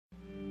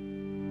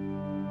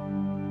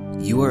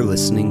You are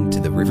listening to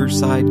the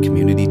Riverside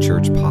Community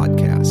Church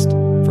podcast.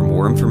 For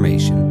more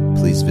information,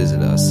 please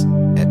visit us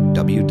at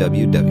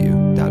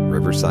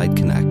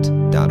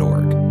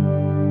www.riversideconnect.org.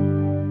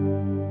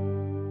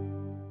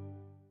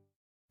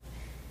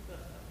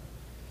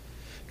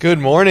 Good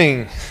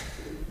morning.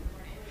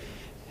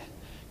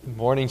 Good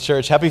morning,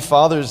 church. Happy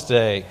Father's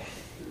Day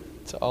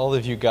to all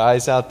of you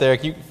guys out there.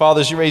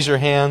 Fathers, you raise your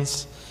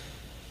hands.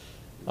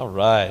 All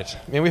right.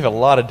 Man, we have a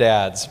lot of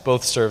dads,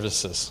 both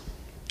services.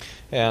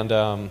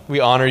 And we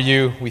honor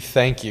you. We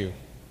thank you.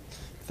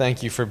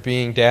 Thank you for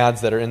being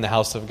dads that are in the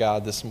house of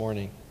God this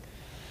morning.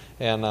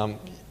 And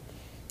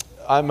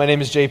my name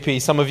is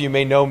JP. Some of you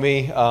may know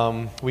me.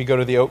 We go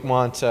to the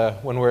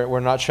Oakmont, when we're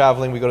not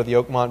traveling, we go to the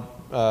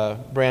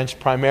Oakmont branch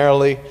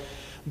primarily.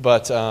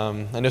 But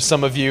I know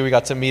some of you, we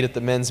got to meet at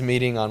the men's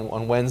meeting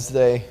on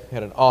Wednesday. We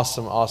had an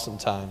awesome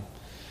time.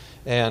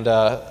 And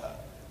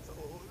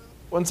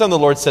one time the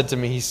Lord said to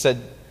me, He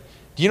said,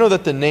 "Do you know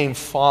that the name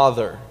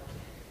Father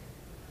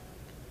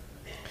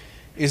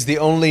is the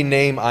only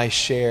name I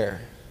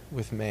share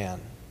with man?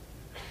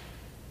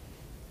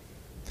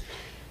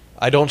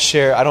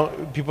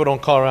 People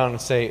don't call around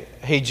and say,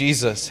 'Hey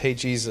Jesus, hey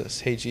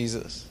Jesus, hey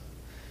Jesus.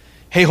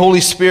 Hey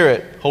Holy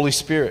Spirit, Holy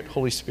Spirit,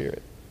 Holy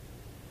Spirit.'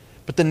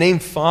 But the name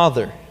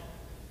Father,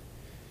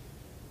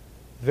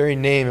 the very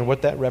name and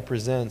what that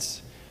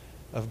represents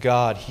of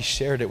God, He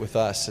shared it with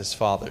us as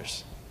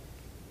fathers.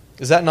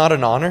 Is that not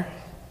an honor?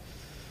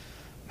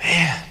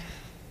 Man.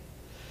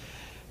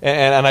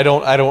 And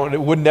I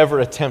would never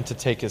attempt to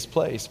take His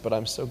place, but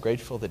I'm so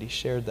grateful that He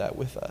shared that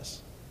with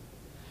us.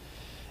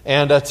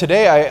 And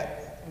today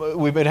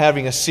we've been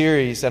having a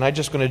series, and I'm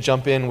just going to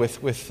jump in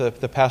with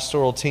the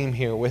pastoral team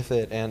here with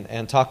it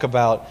and talk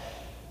about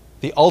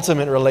the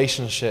ultimate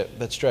relationship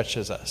that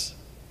stretches us.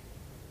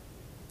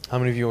 How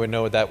many of you would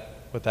know what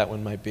that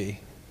one might be?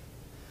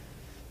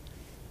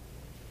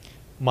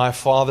 My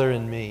Father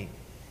and me.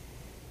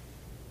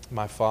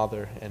 My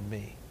Father and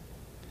me.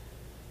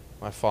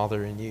 My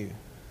Father and you.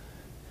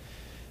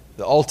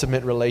 The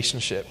ultimate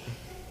relationship.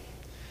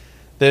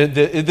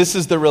 This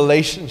is the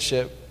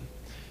relationship,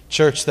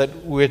 church,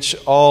 which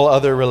all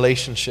other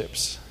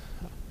relationships,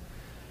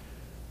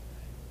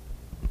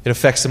 it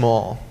affects them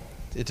all.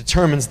 It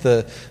determines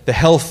the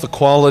health, the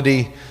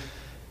quality,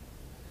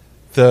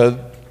 if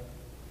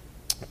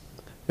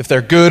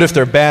they're good, if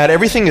they're bad.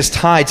 Everything is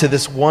tied to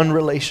this one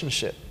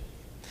relationship.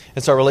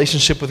 It's our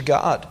relationship with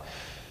God.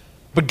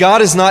 But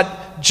God is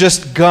not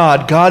just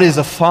God. God is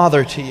a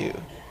Father to you.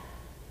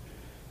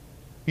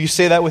 Will you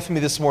say that with me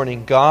this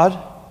morning? God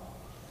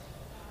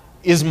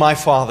is my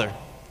Father.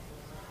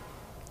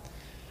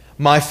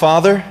 My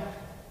Father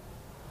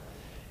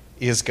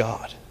is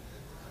God.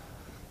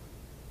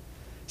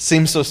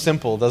 Seems so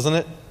simple, doesn't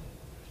it?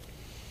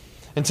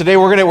 And today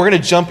we're going to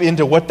jump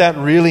into what that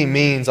really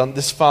means on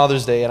this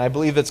Father's Day, and I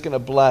believe it's going to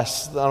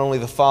bless not only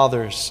the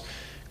fathers,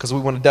 because we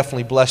want to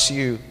definitely bless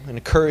you and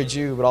encourage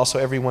you, but also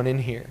everyone in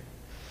here,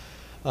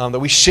 that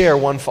we share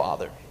one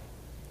Father.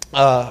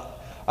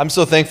 I'm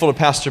so thankful to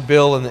Pastor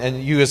Bill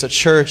and you as a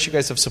church. You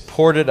guys have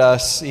supported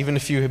us, even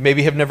if you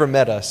maybe have never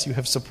met us, you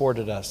have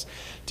supported us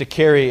to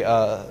carry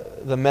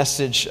the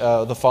message,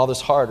 the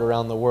Father's heart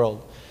around the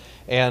world.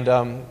 And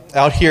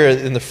out here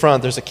in the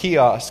front, there's a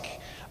kiosk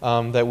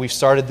that we've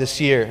started this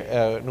year,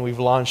 and we've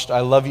launched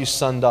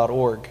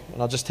iloveyousson.org.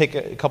 And I'll just take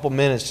a couple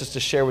minutes just to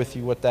share with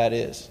you what that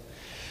is.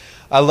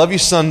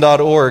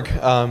 iloveyousson.org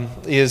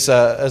is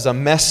a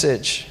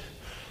message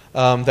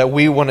that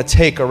we want to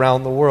take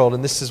around the world,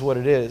 and this is what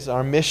it is.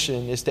 Our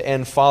mission is to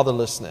end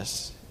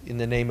fatherlessness in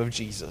the name of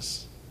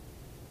Jesus.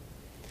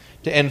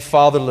 To end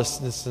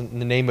fatherlessness in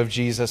the name of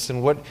Jesus.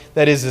 And what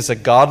that is a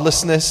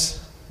godlessness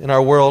in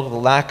our world, a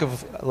lack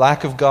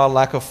of God,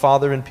 lack of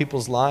Father in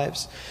people's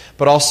lives,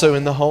 but also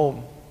in the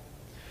home.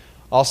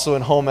 Also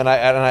in home, and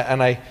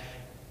I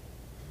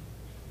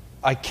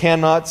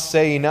cannot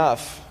say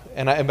enough,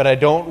 but I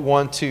don't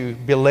want to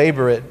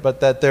belabor it,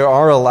 but that there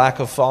are a lack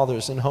of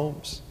fathers in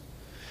homes.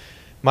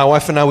 My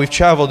wife and I, we've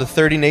traveled to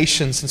 30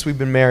 nations since we've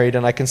been married,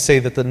 and I can say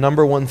that the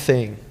number one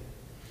thing,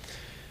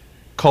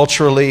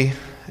 culturally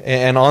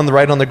and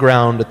right on the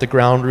ground, at the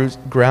ground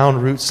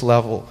roots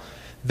level,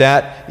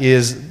 that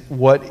is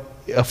what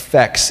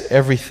affects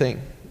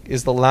everything,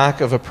 is the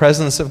lack of a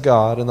presence of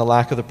God and the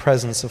lack of the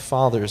presence of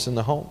fathers in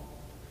the home.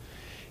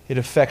 It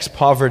affects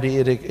poverty,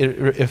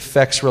 it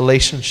affects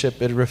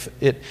relationship,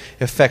 it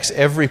affects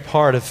every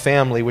part of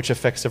family, which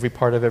affects every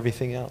part of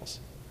everything else.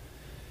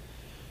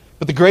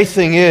 But the great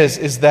thing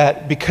is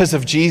that because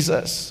of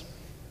Jesus,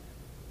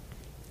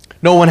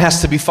 no one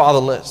has to be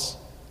fatherless.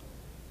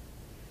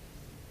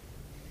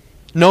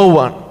 No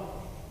one.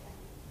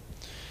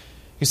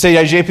 You say,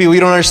 "Yeah, JP, we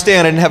don't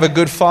understand. I didn't have a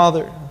good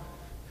father."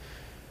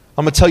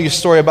 I'm going to tell you a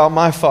story about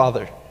my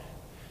father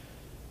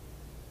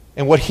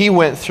and what he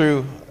went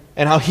through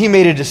and how he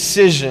made a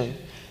decision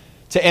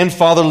to end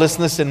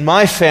fatherlessness in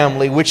my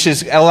family, which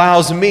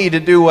allows me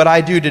to do what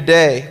I do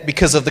today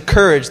because of the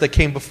courage that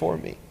came before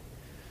me.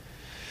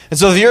 And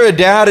so if you're a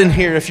dad in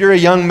here, if you're a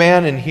young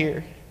man in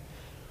here,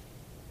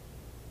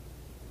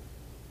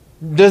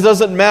 It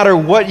doesn't matter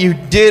what you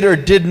did or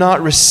did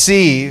not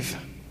receive,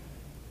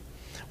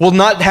 will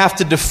not have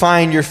to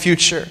define your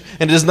future,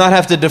 and does not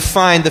have to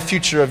define the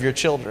future of your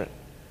children.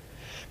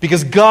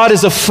 Because God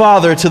is a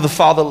father to the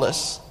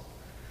fatherless.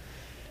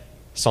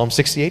 Psalm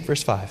 68,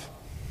 verse 5.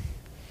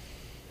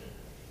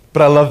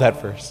 But I love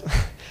that verse.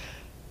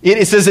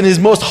 It says, in his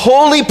most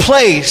holy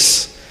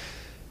place,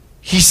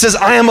 he says,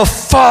 I am a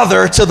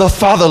father to the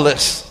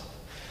fatherless.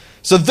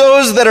 So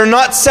those that are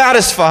not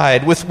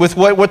satisfied with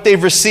what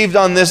they've received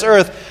on this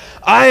earth,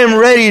 I am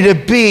ready to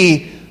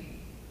be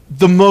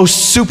the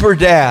most super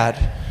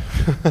dad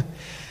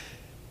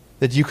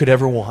that you could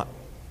ever want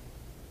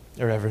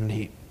or ever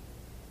need.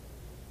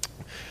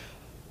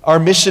 Our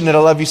mission at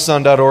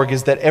iloveyouson.org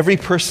is that every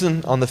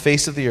person on the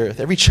face of the earth,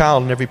 every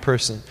child and every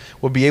person,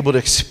 will be able to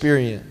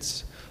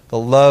experience the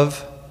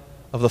love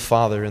of the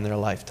Father in their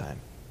lifetime.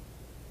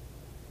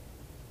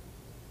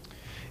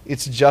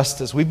 It's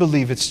justice. We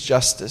believe it's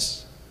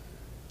justice.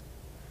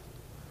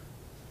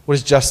 What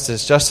is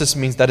justice? Justice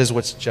means that is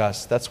what's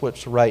just. That's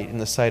what's right in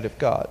the sight of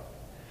God.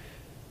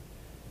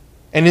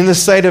 And in the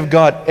sight of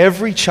God,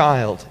 every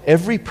child,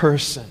 every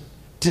person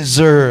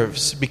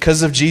deserves,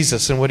 because of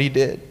Jesus and what he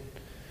did,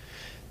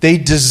 they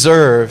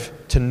deserve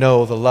to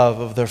know the love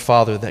of their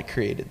Father that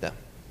created them.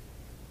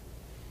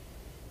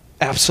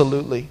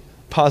 Absolutely,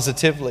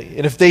 positively.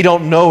 And if they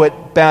don't know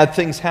it, bad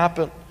things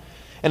happen.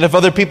 And if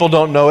other people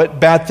don't know it,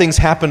 bad things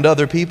happen to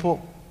other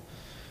people.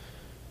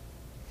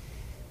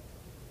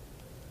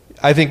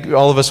 I think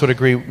all of us would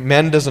agree,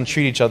 men doesn't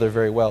treat each other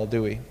very well,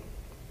 do we?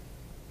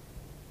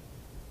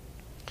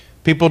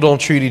 People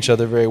don't treat each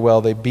other very well.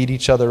 They beat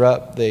each other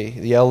up. They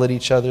yell at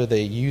each other.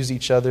 They use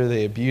each other.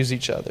 They abuse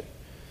each other.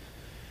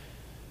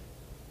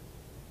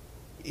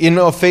 In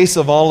the face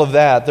of all of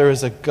that, there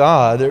is a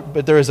God,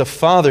 but there is a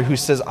Father who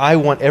says, I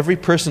want every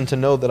person to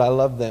know that I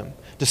love them,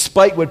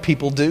 despite what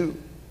people do.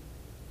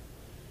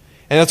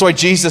 And that's why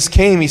Jesus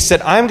came. He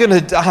said, I'm going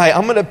to die.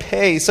 I'm going to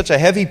pay such a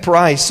heavy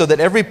price so that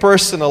every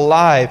person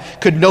alive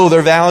could know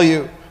their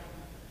value.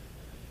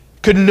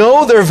 Could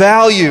know their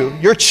value,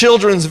 your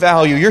children's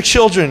value. Your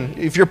children,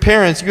 if you're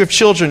parents, you have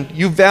children,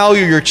 you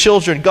value your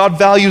children. God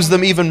values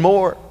them even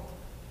more.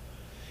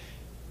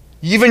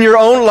 Even your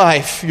own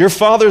life, your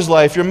father's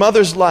life, your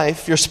mother's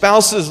life, your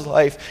spouse's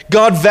life.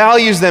 God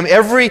values them.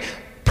 Every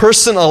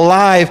person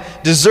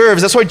alive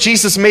deserves. That's why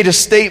Jesus made a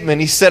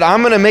statement. He said,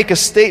 I'm going to make a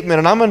statement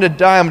and I'm going to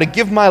die. I'm going to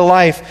give my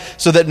life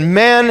so that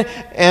man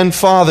and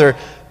father,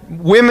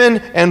 women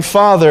and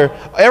father,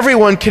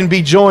 everyone can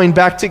be joined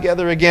back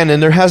together again,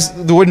 and there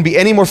wouldn't be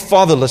any more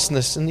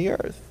fatherlessness in the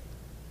earth.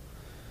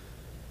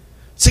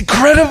 It's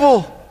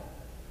incredible.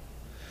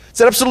 It's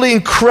an absolutely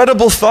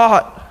incredible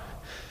thought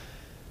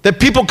that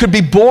people could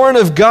be born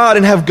of God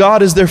and have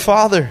God as their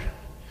father.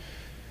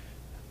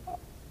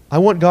 I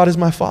want God as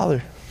my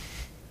father.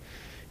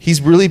 He's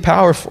really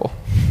powerful.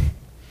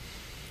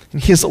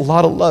 And he has a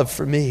lot of love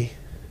for me.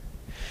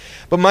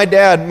 But my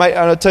dad,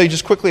 I'll tell you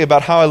just quickly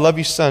about how I Love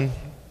You Son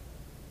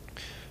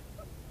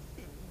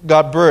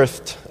got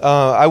birthed.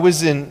 I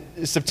was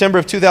in September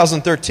of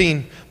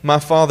 2013. My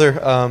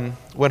father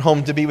went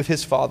home to be with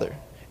his father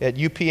at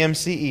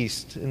UPMC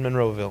East in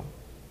Monroeville.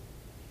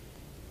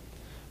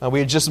 We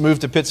had just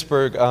moved to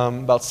Pittsburgh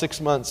about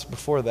 6 months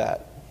before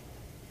that.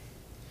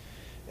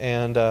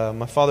 And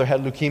my father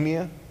had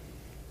leukemia.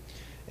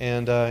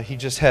 And he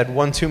just had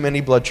one too many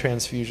blood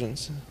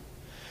transfusions.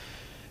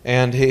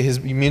 And his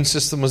immune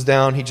system was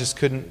down. He just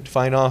couldn't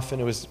fight off.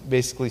 And it was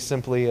basically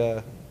simply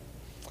a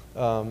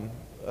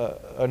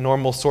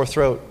normal sore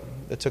throat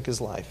that took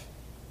his life.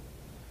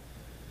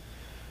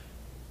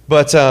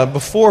 But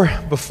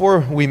before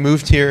we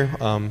moved here,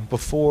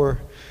 before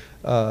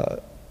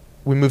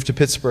we moved to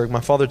Pittsburgh, my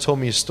father told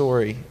me a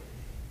story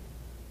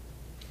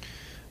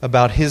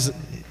about his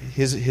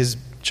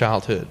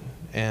childhood.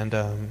 And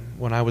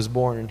when I was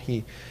born,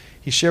 he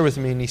shared with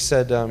me, and he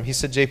said,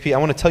 JP, I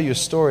want to tell you a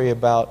story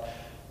about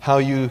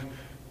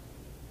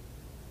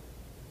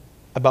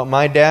about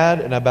my dad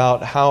and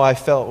about how I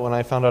felt when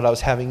I found out I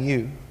was having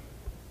you.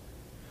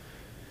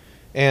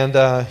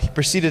 And he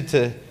proceeded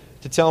to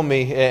tell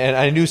me, and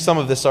I knew some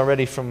of this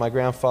already from my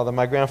grandfather.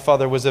 My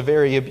grandfather was a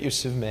very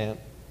abusive man.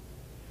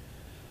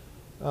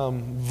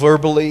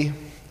 Verbally,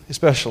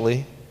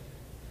 especially.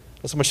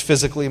 Not so much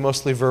physically,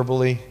 mostly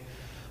verbally.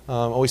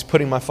 Always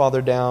putting my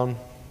father down,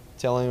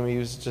 telling him he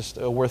was just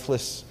a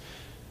worthless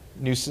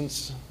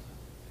nuisance.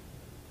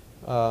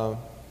 And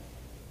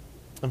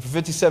for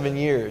 57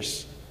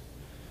 years,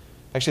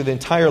 actually the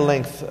entire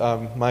length,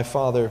 my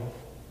father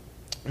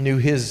knew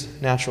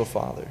his natural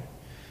father.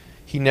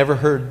 He never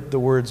heard the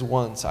words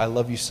once, I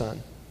love you,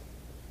 son.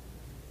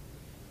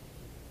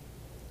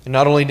 And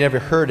not only never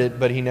heard it,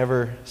 but he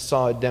never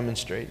saw it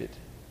demonstrated.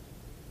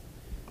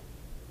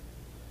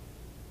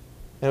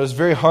 And it was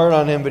very hard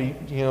on him, but he,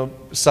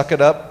 suck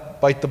it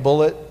up, bite the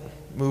bullet,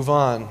 move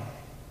on.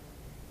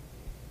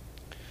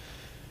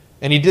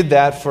 And he did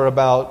that for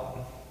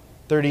about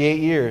 38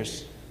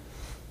 years.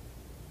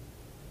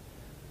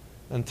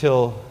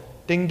 Until,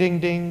 ding, ding,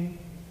 ding,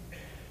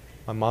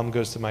 my mom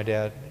goes to my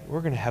dad, we're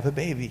going to have a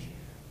baby.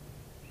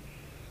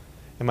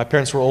 And my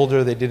parents were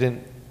older. They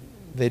didn't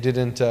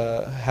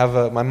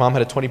my mom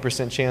had a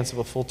 20% chance of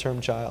a full-term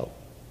child.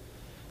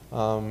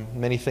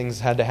 Many things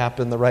had to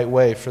happen the right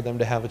way for them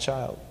to have a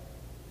child.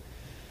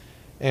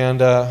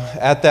 And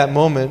at that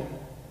moment,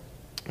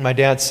 my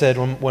dad said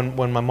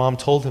when my mom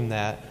told him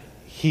that,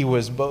 he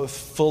was both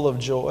full of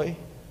joy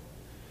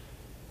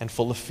and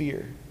full of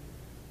fear.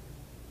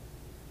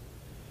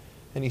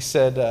 And he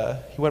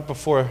said, he went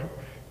before,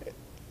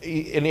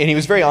 and he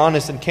was very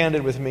honest and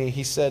candid with me.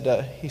 He said,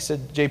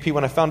 JP,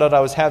 when I found out I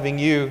was having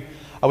you,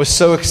 I was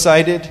so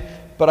excited,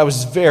 but I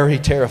was very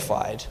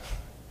terrified.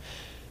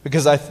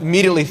 Because I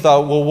immediately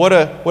thought, well, what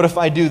if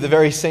I do the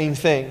very same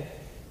thing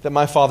that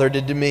my father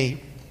did to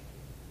me?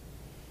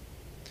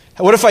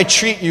 What if I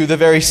treat you the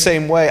very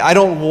same way? I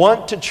don't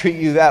want to treat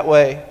you that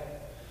way.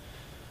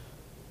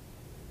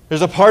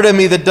 There's a part of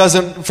me that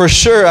doesn't, for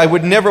sure, I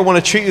would never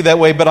want to treat you that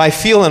way, but I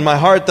feel in my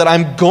heart that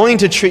I'm going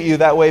to treat you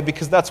that way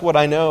because that's what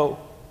I know.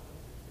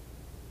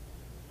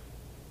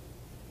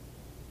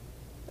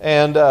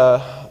 And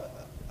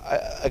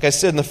like I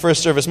said in the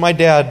first service, my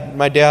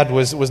dad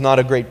was not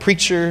a great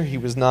preacher. He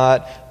was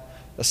not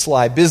a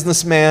sly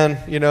businessman.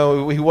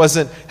 He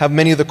wasn't have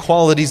many of the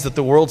qualities that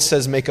the world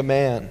says make a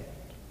man.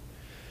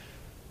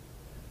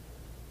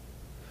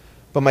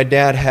 But my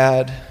dad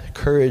had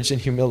courage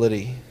and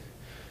humility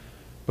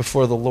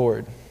before the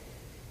Lord.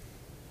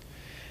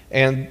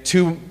 And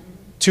two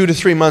to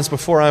 3 months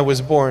before I was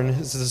born,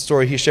 this is a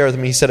story he shared with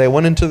me. He said, I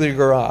went into the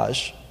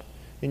garage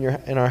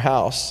in our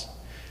house,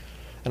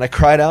 and I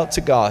cried out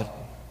to God.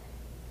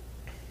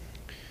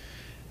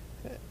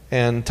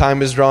 And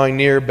time is drawing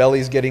near,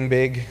 belly's getting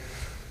big.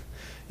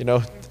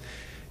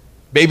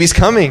 Baby's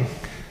coming.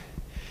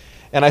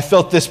 And I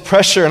felt this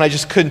pressure, and I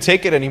just couldn't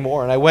take it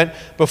anymore. And I went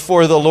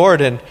before the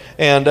Lord, and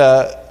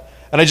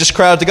I just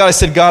cried out to God. I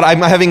said, God,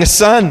 I'm having a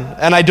son,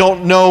 and I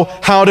don't know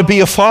how to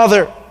be a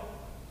father.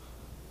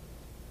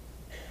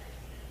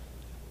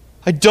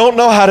 I don't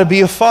know how to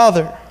be a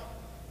father.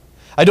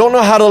 I don't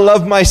know how to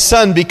love my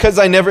son because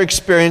I never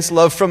experienced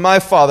love from my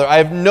father. I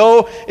have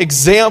no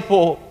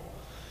example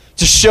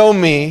to show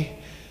me,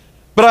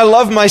 but I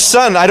love my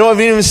son. I don't have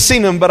even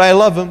seen him, but I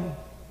love him.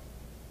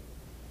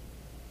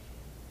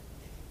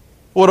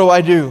 What do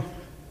I do?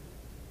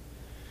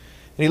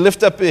 And he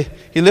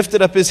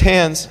lifted up his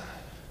hands,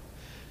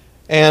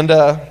 and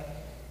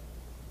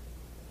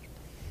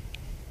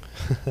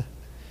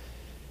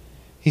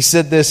he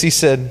said this. He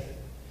said,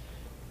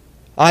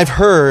 I've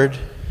heard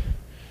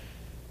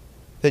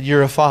that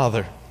you're a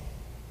father.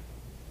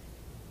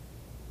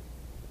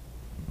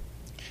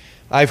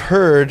 I've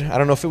heard, I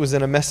don't know if it was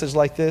in a message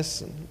like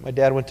this. My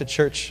dad went to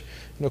church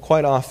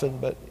quite often,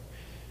 but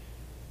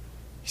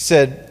he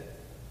said,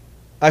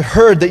 I've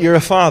heard that you're a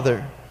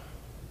father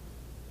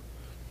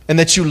and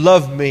that you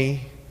love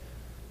me.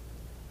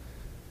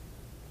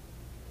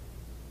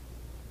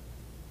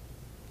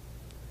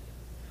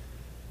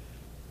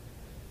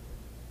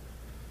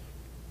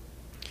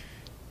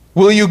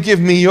 Will you give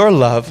me your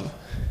love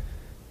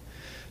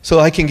so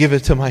I can give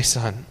it to my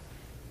son?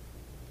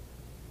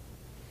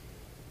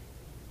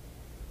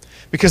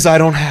 Because I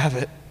don't have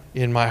it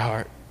in my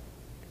heart.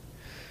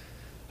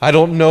 I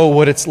don't know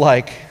what it's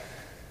like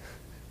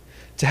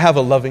to have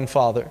a loving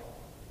father.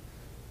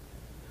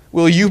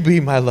 Will you be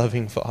my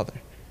loving father?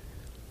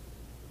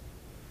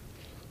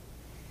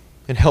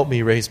 And help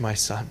me raise my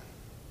son.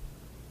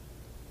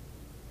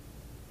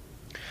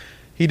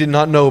 He did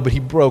not know, but he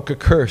broke a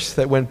curse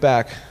that went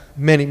back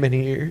many,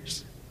 many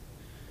years.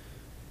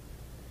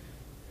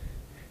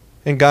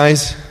 And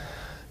guys,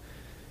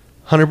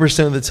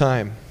 100% of the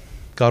time,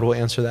 God will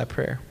answer that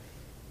prayer.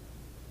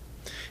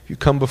 If you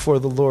come before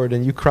the Lord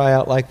and you cry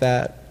out like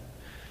that,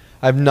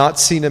 I've not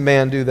seen a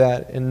man do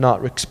that and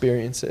not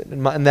experience it.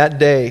 And that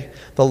day,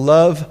 the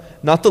love,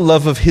 not the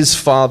love of his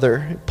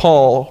father,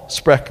 Paul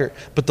Sprecher,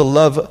 but the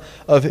love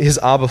of his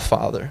Abba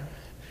Father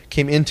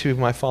came into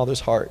my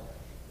father's heart.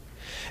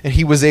 And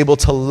he was able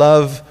to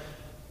love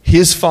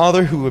his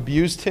father who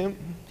abused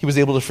him. He was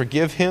able to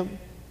forgive him.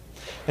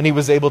 And he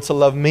was able to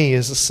love me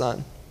as a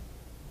son.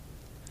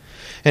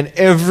 And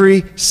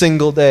every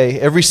single day,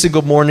 every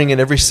single morning,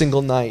 and every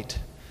single night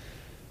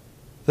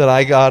that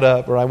I got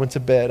up or I went to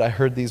bed, I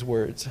heard these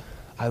words,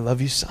 I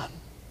love you, son.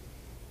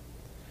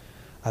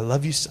 I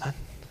love you, son.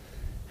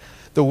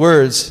 The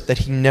words that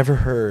he never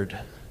heard,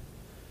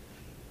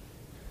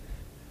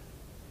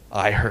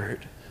 I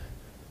heard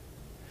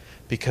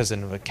because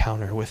of an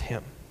encounter with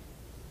him.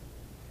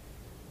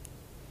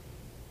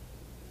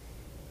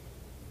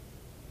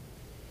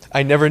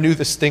 I never knew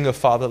the sting of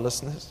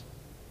fatherlessness.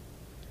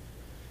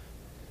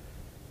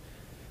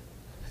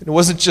 It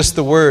wasn't just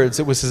the words,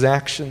 it was his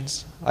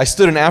actions. I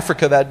stood in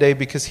Africa that day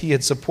because he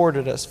had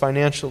supported us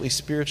financially,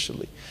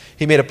 spiritually.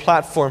 He made a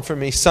platform for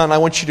me. Son, I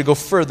want you to go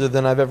further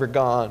than I've ever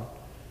gone.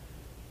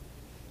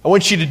 I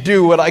want you to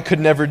do what I could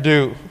never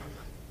do.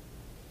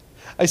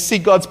 I see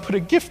God's put a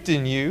gift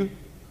in you.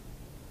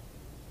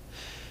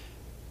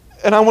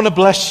 And I want to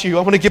bless you.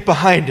 I want to get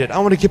behind it. I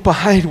want to get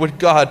behind what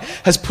God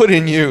has put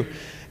in you.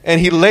 And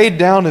he laid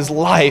down his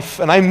life,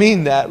 and I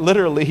mean that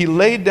literally. He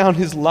laid down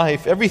his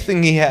life,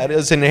 everything he had,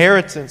 his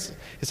inheritance,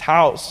 his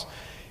house,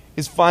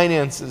 his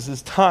finances,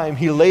 his time.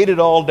 He laid it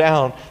all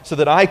down so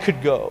that I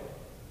could go.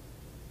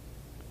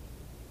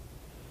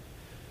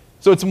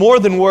 So it's more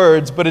than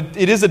words, but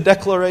it is a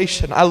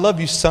declaration. I love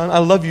you, son. I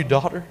love you,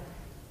 daughter.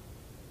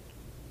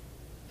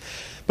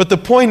 But the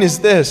point is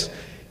this.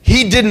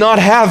 He did not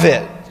have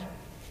it,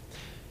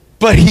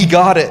 but he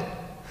got it.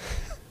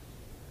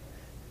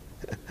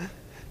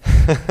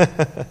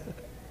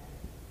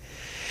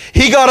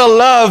 He got a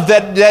love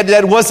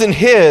that wasn't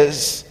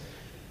his,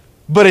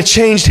 but it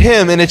changed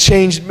him and it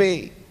changed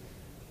me.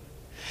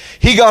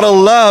 He got a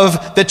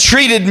love that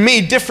treated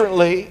me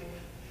differently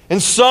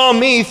and saw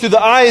me through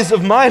the eyes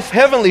of my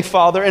heavenly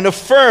Father and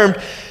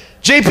affirmed,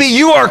 JP,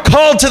 you are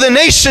called to the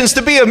nations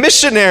to be a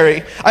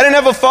missionary. I didn't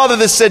have a father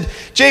that said,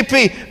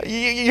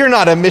 JP, you're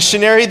not a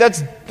missionary.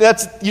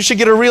 You should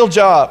get a real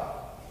job.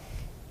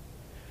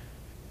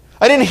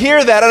 I didn't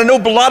hear that, and I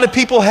know a lot of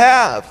people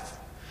have.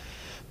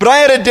 But I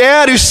had a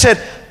dad who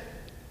said,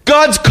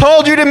 God's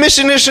called you to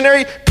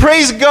missionary.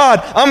 Praise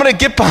God. I'm going to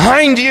get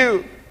behind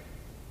you.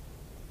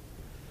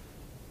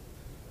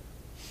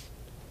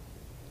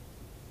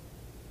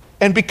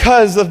 And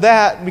because of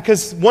that,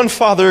 because one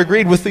father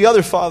agreed with the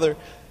other father,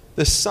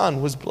 the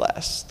son was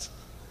blessed.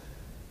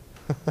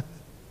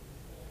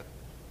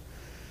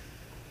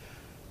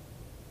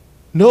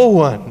 No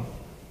one.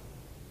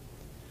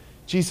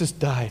 Jesus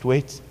died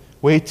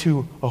way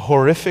to a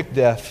horrific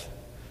death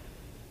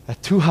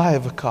at too high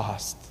of a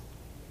cost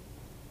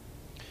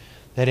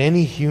that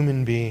any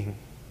human being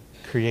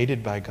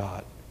created by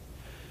God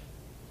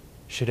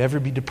should ever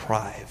be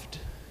deprived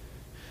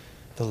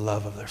the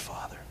love of their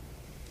Father.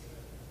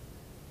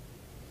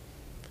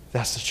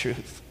 That's the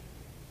truth.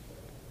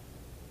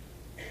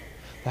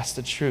 That's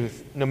the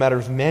truth. No matter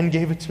if men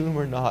gave it to him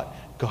or not,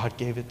 God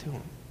gave it to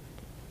him.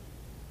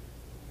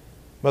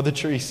 Mother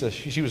Teresa,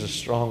 she was a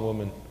strong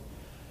woman.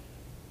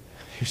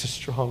 She was a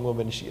strong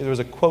woman. There was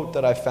a quote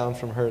that I found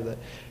from her that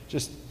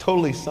just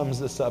totally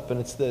sums this up, and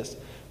it's this: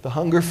 the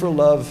hunger for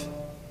love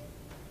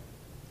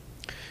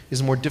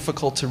is more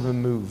difficult to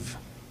remove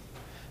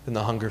than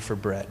the hunger for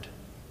bread.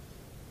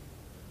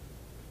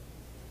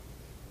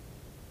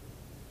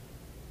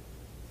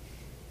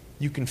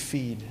 You can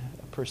feed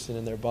a person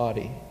in their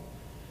body,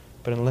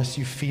 but unless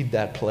you feed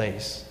that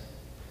place,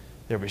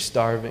 they'll be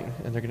starving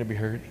and they're going to be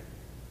hurting.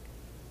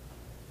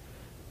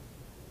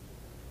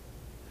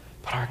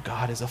 But our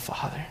God is a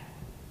father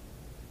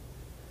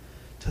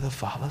to the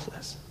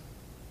fatherless.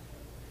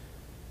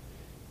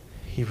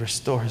 He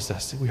restores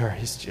us. We are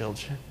his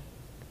children.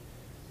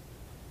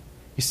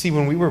 You see,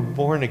 when we were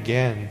born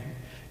again,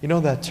 you know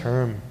that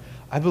term,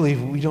 I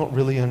believe we don't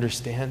really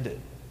understand it.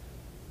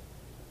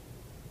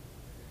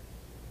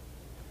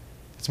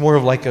 It's more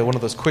of like one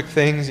of those quick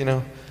things,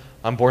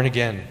 I'm born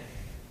again.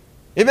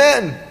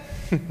 Amen!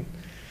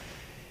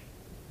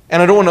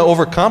 And I don't want to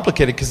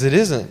overcomplicate it because it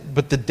isn't,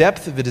 but the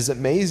depth of it is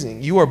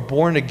amazing. You are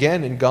born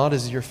again and God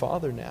is your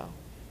Father now.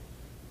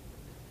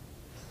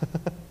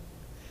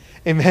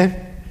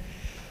 Amen?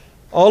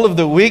 All of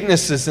the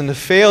weaknesses and the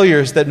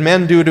failures that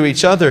men do to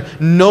each other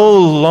no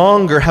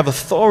longer have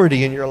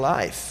authority in your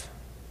life.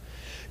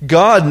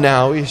 God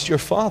now is your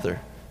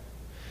Father.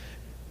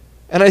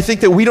 And I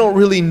think that we don't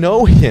really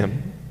know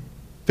him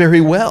very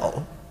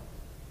well.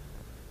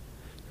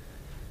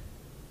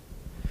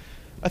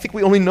 I think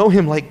we only know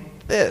him like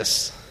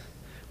this,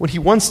 when he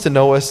wants to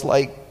know us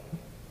like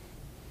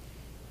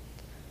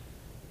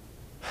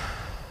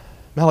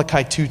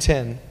Malachi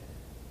 2:10.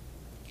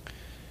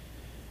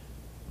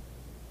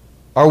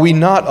 Are we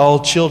not all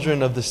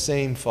children of the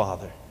same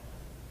Father?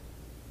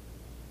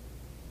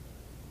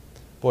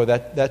 Boy,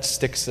 that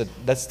sticks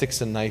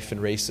a knife in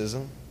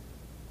racism,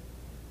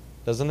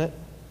 doesn't it?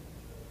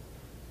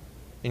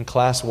 In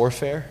class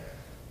warfare,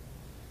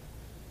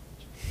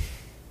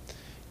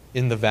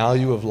 in the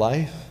value of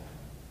life,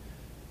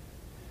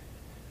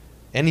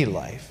 any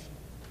life.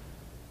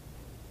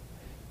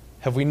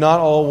 Have we not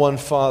all one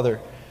Father?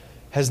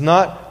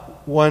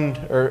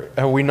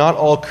 Are we not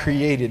all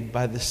created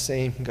by the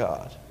same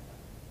God?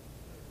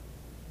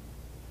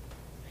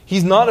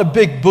 He's not a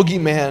big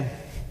boogeyman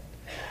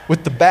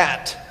with the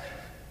bat.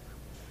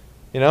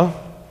 I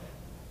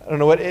don't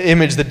know what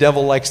image the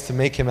devil likes to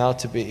make him out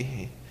to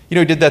be.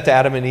 He did that to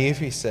Adam and Eve.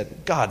 He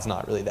said, God's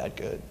not really that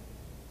good.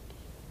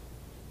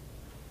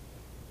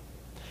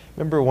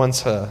 Remember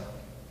once God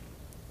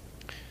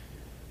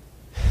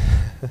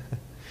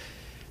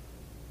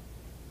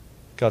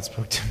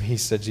spoke to me. He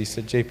said,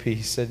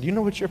 JP, you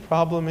know what your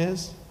problem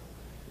is?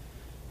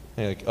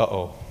 And you're like,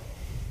 uh-oh.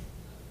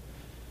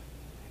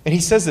 And he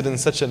says it in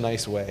such a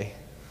nice way.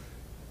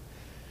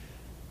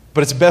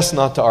 But it's best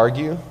not to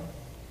argue.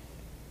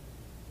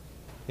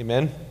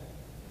 Amen?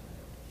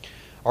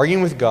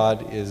 Arguing with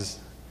God is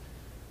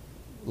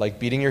like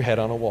beating your head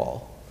on a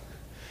wall.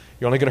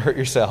 You're only going to hurt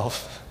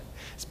yourself.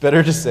 It's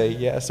better to say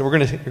yes. So we're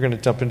going to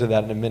jump into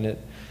that in a minute.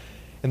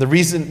 And the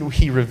reason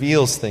he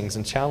reveals things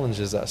and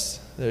challenges us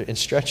and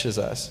stretches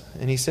us.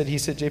 And he said,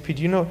 JP,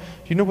 do you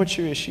know what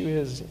your issue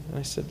is? And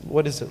I said,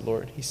 what is it,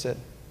 Lord? He said,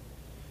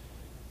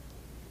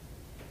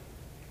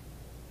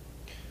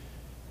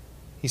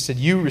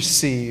 you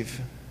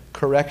receive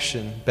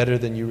correction better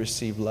than you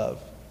receive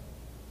love.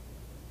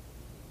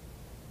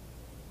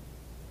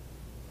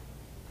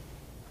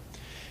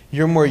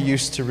 You're more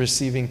used to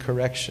receiving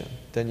correction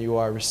than you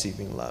are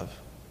receiving love.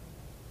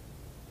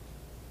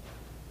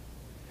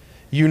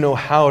 You know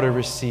how to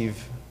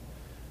receive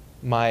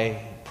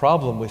my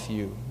problem with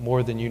you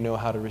more than you know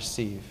how to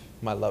receive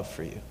my love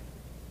for you.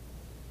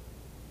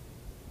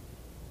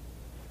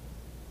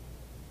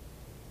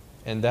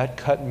 And that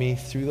cut me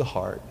through the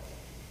heart.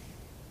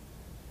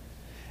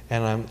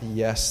 And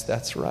yes,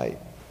 that's right.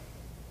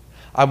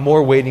 I'm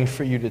more waiting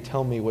for you to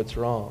tell me what's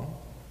wrong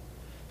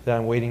than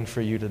I'm waiting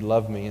for you to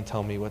love me and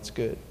tell me what's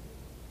good.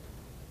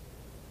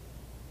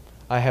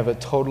 I have a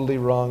totally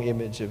wrong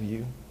image of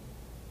you.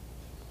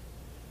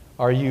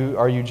 Are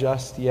you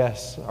just?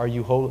 Yes. Are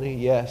you holy?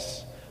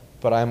 Yes.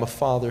 But I'm a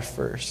father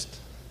first.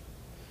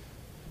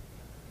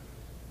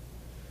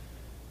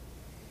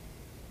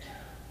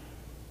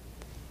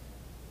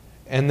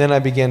 And then I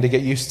began to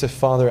get used to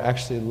Father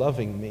actually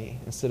loving me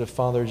instead of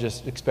Father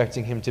just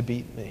expecting him to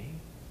beat me.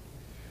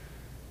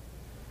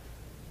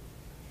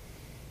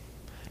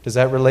 Does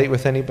that relate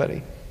with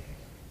anybody?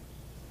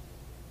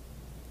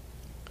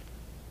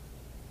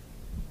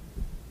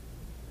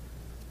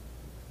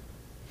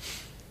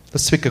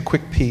 Let's take a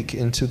quick peek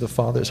into the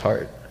Father's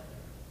heart.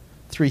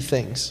 3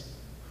 things.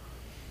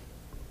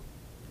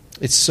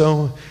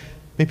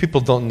 Many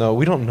people don't know.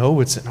 We don't know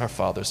what's in our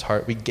Father's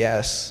heart. We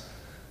guess.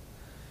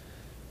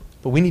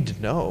 But we need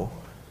to know.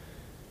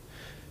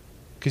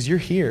 Because you're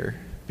here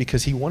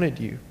because he wanted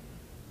you.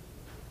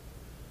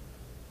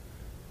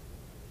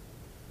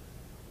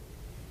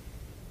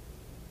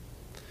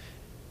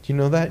 Do you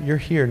know that? You're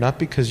here not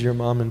because you're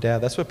mom and dad.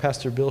 That's what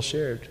Pastor Bill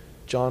shared,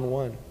 John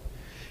 1.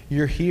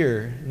 You're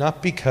here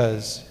not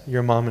because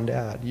you're mom and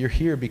dad. You're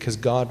here because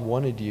God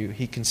wanted you.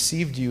 He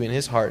conceived you in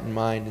his heart and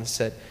mind and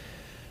said,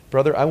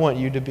 brother, I want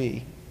you to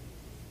be.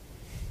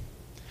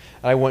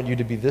 I want you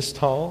to be this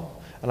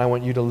tall, and I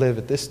want you to live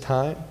at this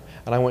time,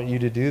 and I want you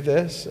to do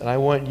this, and I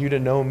want you to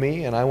know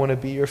me, and I want to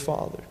be your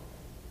father.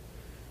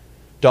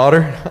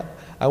 Daughter,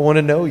 I want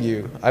to know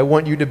you. I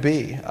want you to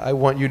be. I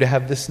want you to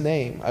have this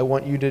name. I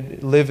want you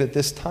to live at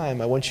this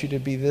time. I want you to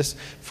be this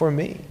for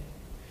me.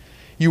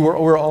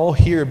 We're all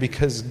here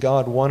because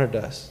God wanted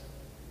us.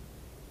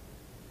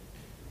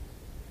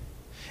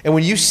 And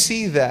when we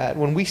see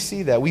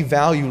that, we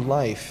value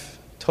life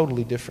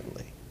totally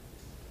differently.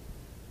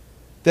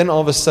 Then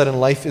all of a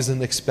sudden, life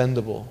isn't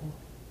expendable.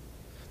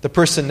 The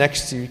person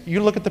next to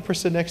you look at the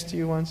person next to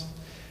you once.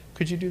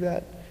 Could you do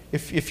that?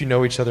 If you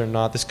know each other or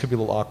not, this could be a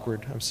little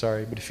awkward. I'm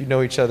sorry. But if you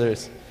know each other,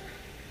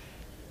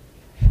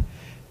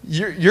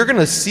 you're going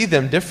to see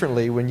them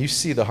differently when you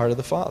see the heart of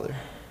the Father.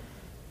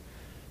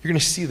 You're going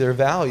to see their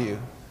value.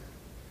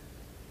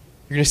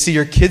 You're going to see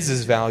your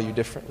kids' value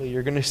differently.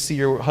 You're going to see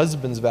your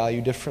husband's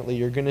value differently.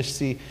 You're going to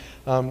see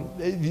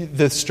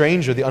the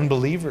stranger, the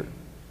unbeliever.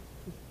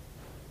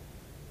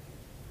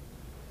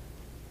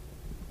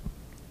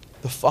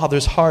 The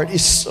Father's heart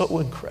is so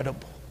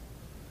incredible.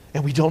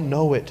 And we don't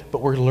know it,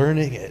 but we're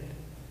learning it.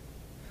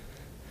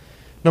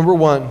 Number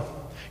 1,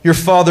 your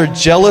Father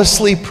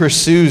jealously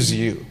pursues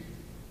you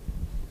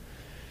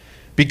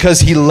because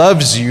he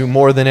loves you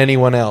more than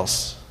anyone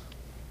else.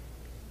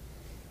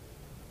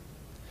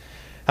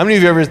 How many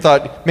of you ever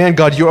thought, man,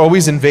 God, you're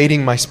always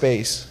invading my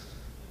space?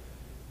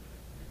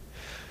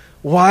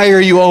 Why are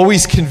you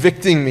always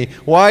convicting me?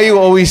 Why are you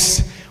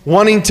always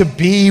wanting to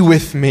be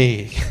with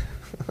me?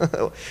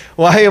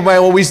 Why am I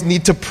always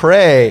need to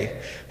pray?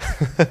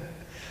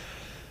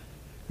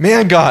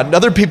 Man, God,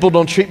 other people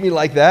don't treat me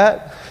like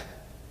that.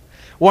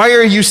 Why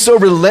are you so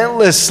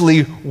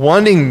relentlessly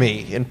wanting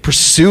me and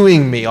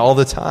pursuing me all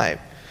the time?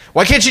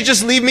 Why can't you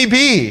just leave me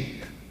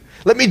be?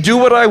 Let me do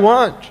what I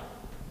want.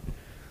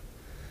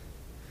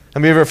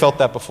 Have you ever felt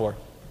that before?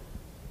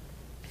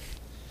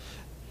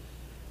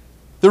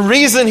 The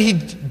reason he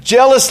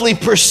jealously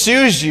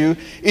pursues you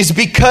is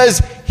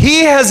because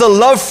he has a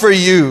love for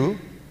you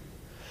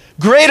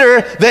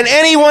greater than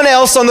anyone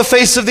else on the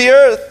face of the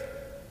earth.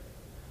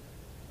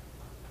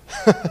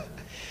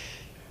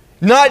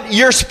 Not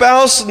your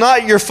spouse,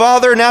 not your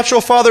father, natural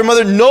father,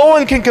 mother. No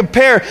one can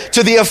compare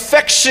to the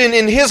affection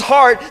in his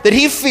heart that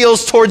he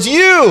feels towards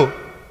you.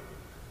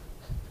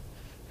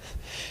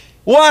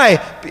 Why?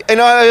 And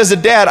as a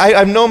dad,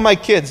 I've known my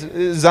kids.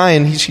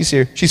 Zion, she's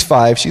here. She's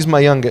 5. She's my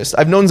youngest.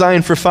 I've known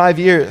Zion for 5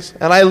 years.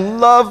 And I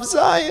love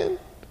Zion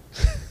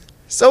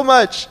so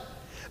much.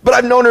 But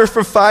I've known her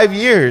for 5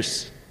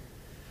 years.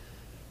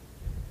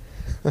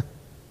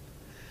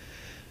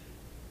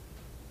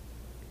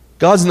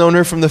 God's known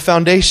her from the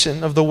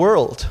foundation of the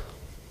world.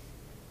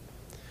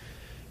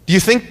 Do you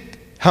think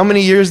how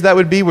many years that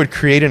would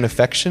create an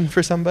affection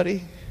for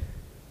somebody?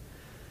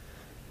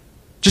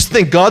 Just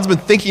think, God's been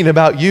thinking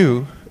about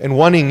you and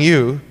wanting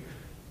you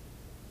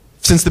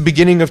since the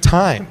beginning of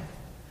time.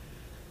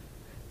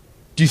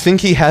 Do you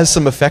think he has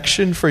some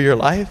affection for your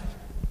life?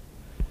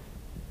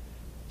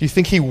 Do you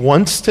think he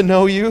wants to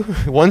know you?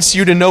 Wants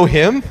you to know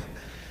him? Do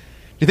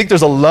you think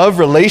there's a love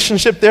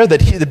relationship there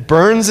that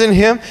burns in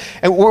him?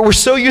 And we're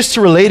so used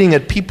to relating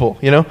at people,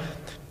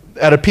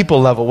 at a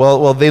people level.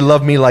 Well, they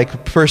love me like a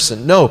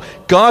person. No,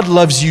 God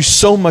loves you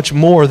so much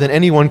more than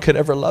anyone could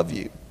ever love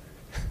you.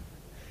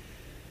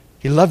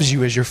 He loves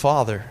you as your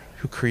Father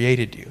who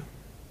created you.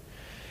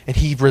 And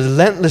he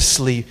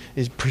relentlessly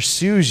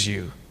pursues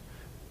you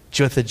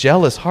with a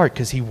jealous heart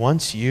because he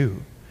wants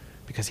you,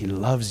 because he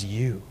loves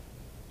you.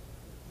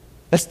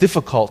 That's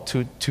difficult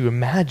to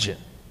imagine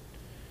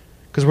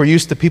because we're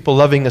used to people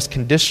loving us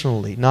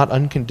conditionally, not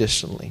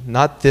unconditionally.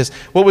 Not this.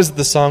 What was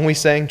the song we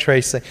sang?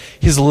 Trey sang,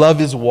 his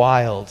love is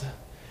wild.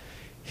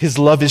 His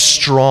love is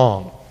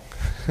strong.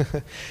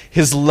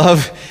 His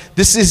love,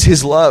 this is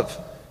his love.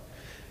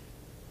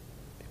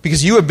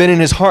 Because you have been in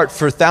his heart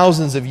for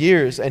thousands of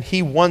years, and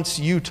he wants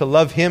you to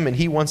love him, and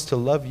he wants to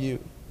love you.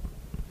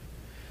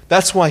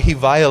 That's why he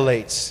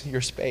violates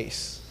your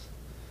space.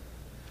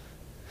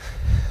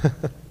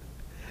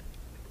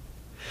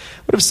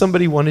 What if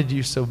somebody wanted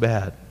you so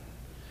bad?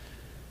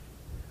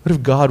 What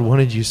if God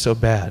wanted you so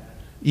bad,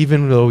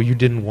 even though you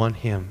didn't want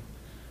him?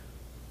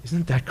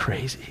 Isn't that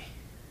crazy?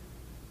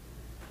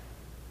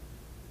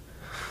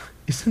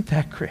 Isn't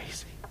that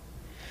crazy?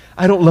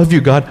 I don't love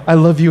you, God. I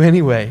love you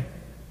anyway.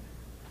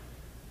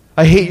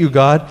 I hate you,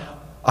 God.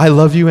 I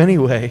love you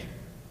anyway.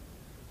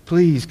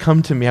 Please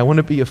come to me. I want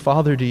to be a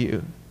father to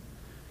you.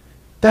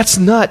 That's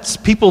nuts.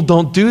 People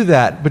don't do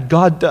that, but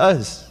God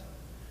does.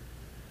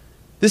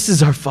 This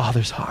is our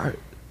Father's heart.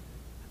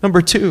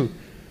 Number 2,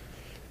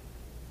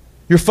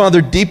 your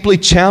Father deeply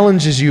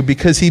challenges you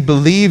because he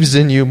believes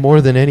in you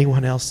more than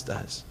anyone else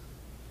does.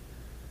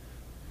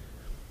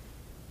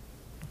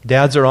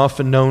 Dads are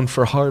often known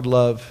for hard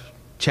love.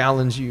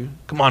 Challenge you.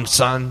 Come on,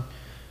 son.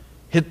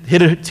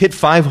 Hit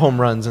 5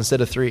 home runs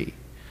instead of 3.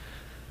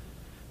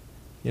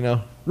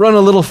 Run a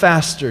little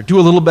faster. Do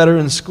a little better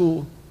in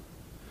school.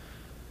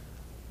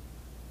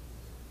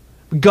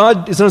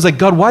 God, it's always like,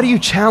 God, why do you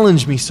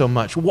challenge me so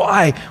much?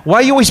 Why? Why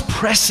are you always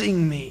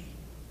pressing me?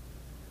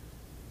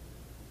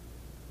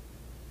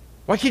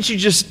 Why can't you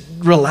just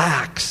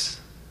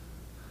relax?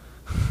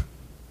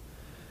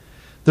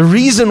 The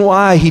reason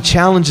why he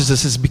challenges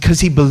us is because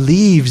he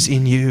believes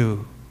in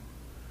you.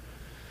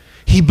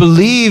 He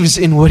believes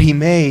in what he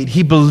made.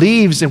 He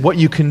believes in what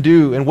you can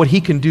do and what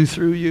he can do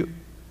through you.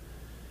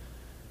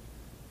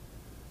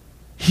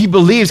 He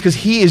believes because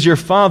he is your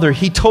Father.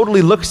 He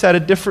totally looks at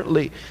it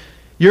differently.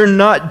 You're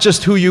not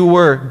just who you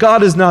were.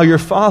 God is now your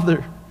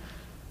Father.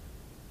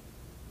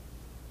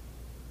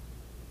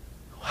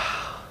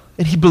 Wow.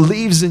 And he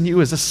believes in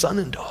you as a son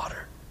and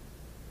daughter.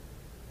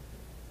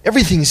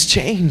 Everything's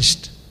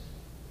changed.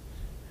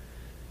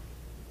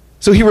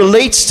 So he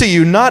relates to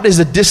you not as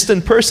a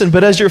distant person,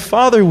 but as your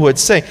Father would,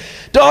 say,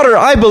 daughter,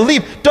 I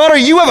believe. Daughter,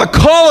 you have a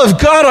call of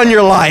God on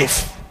your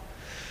life.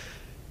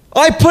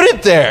 I put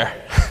it there.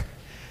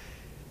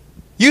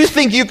 You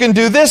think you can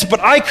do this, but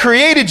I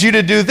created you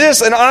to do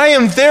this, and I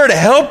am there to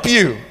help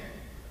you.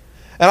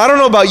 And I don't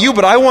know about you,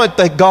 but I want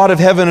the God of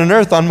heaven and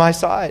earth on my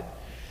side.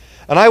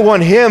 And I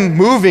want him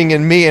moving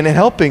in me and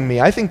helping me.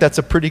 I think that's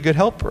a pretty good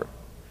helper.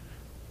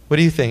 What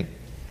do you think?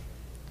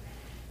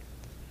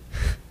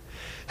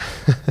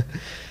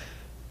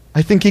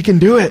 I think he can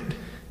do it.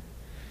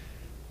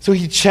 So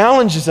he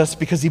challenges us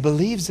because he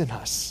believes in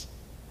us.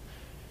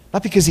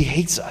 Not because he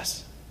hates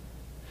us.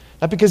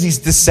 Not because he's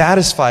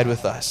dissatisfied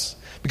with us.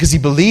 Because he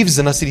believes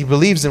in us and he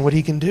believes in what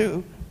he can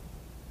do.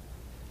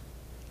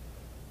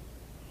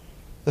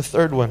 The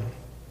third one.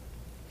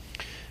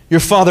 Your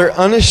Father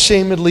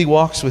unashamedly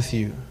walks with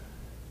you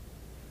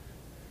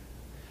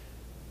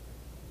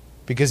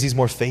because he's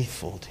more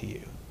faithful to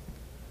you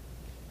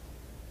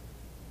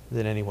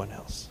than anyone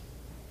else.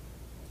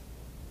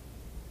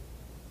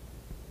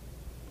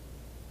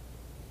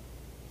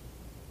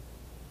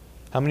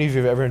 How many of you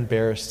have ever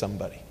embarrassed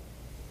somebody?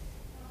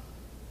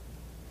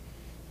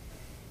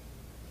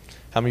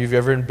 How many of you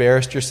have ever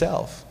embarrassed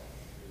yourself?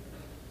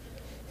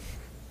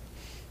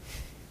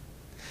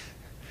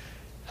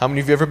 How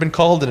many of you have ever been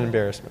called an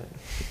embarrassment?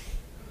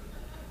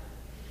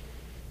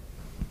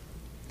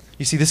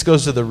 You see, this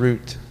goes to the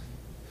root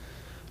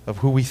of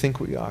who we think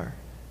we are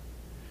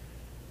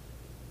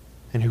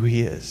and who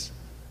he is.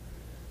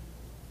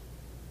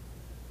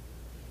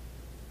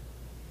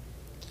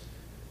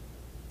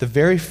 The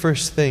very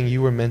first thing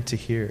you were meant to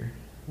hear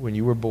when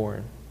you were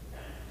born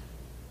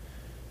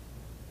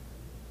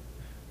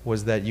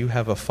was that you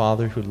have a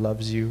Father who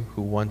loves you,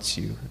 who wants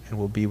you, and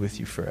will be with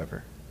you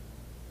forever.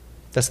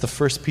 That's the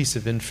first piece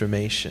of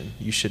information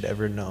you should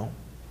ever know.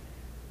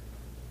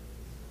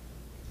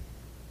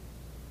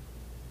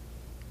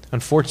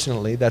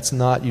 Unfortunately, that's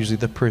not usually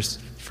the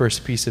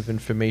first piece of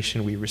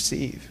information we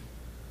receive.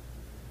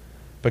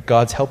 But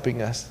God's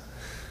helping us.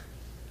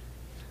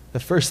 The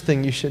first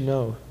thing you should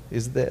know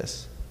is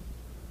this.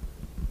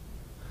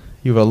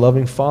 You have a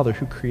loving Father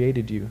who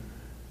created you,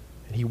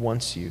 and he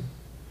wants you,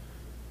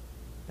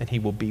 and he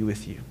will be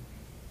with you.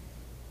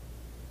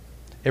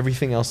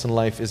 Everything else in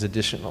life is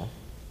additional.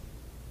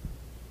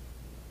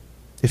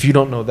 If you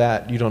don't know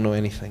that, you don't know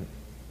anything.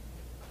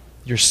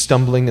 You're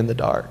stumbling in the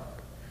dark.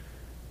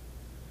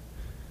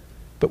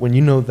 But when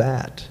you know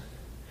that,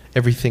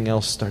 everything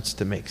else starts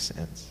to make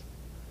sense.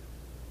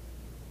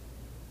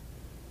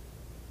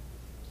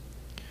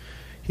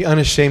 He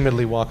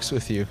unashamedly walks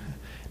with you.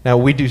 Now,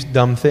 we do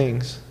dumb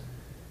things.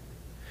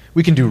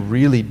 We can do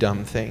really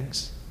dumb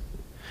things.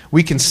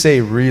 We can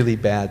say really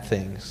bad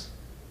things.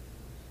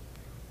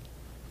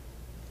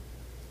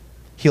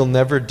 He'll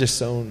never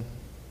disown.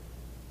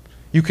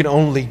 You can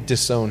only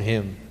disown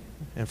him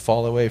and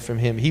fall away from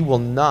him. He will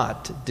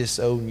not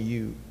disown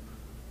you.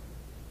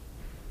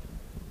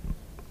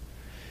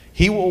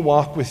 He will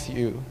walk with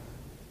you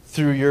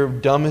through your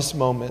dumbest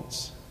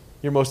moments,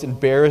 your most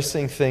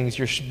embarrassing things,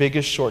 your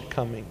biggest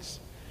shortcomings.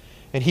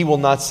 And he will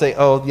not say,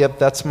 oh, yep,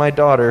 that's my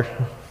daughter.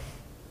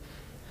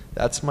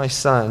 That's my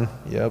son.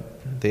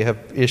 Yep, they have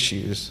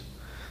issues.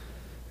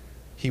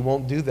 He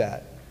won't do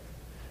that.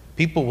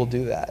 People will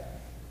do that.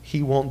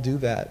 He won't do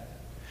that.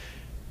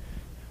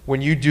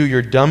 When you do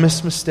your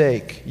dumbest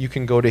mistake, you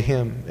can go to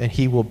him and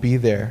he will be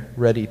there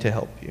ready to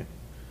help you.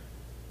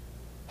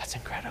 That's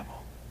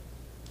incredible.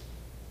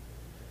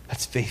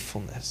 That's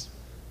faithfulness.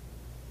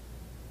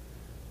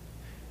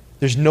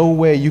 There's no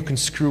way you can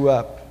screw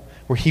up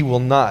where he will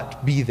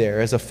not be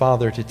there as a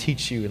father to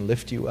teach you and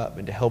lift you up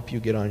and to help you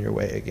get on your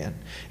way again.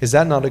 Is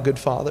that not a good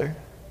father?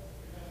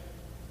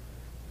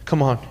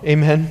 Come on,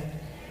 amen?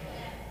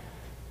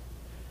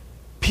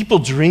 People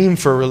dream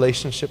for a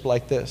relationship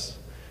like this.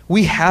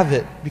 We have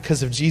it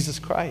because of Jesus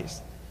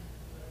Christ.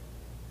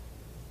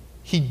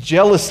 He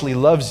jealously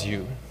loves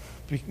you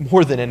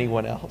more than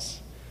anyone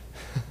else.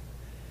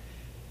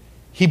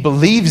 He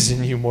believes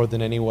in you more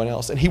than anyone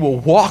else, and he will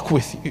walk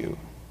with you.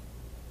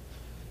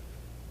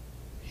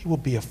 He will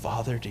be a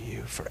father to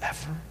you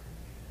forever.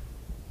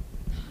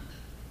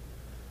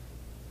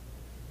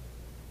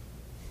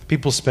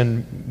 People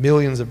spend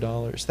millions of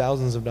dollars,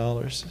 thousands of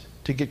dollars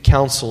to get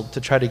counseled,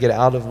 to try to get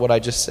out of what I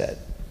just said,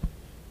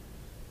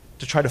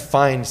 to try to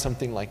find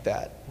something like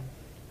that.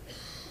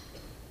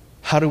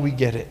 How do we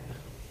get it?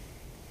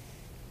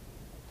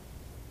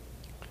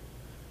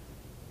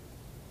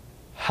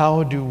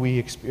 How do we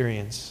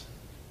experience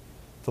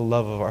the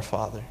love of our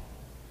Father?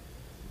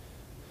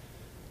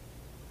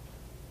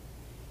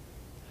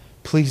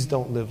 Please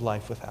don't live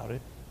life without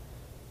it.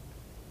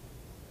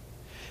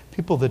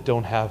 People that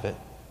don't have it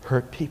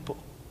hurt people.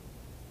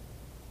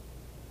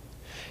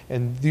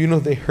 And do you know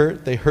they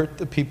hurt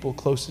the people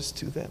closest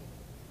to them.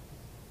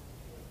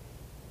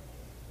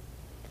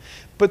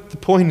 But the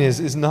point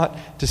is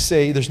not to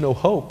say there's no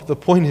hope. The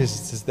point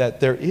is that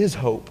there is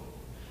hope.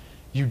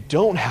 You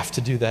don't have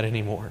to do that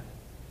anymore.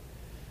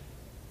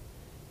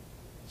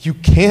 You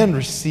can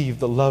receive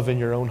the love in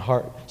your own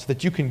heart so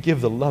that you can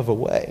give the love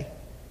away.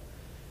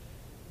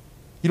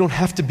 You don't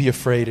have to be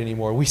afraid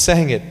anymore. We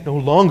sang it, no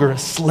longer a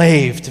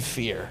slave to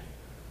fear.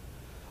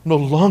 No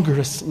longer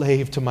a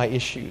slave to my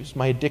issues,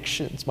 my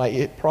addictions,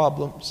 my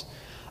problems.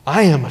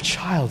 I am a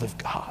child of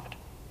God.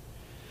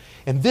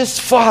 And this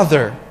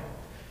Father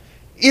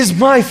is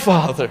my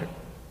Father.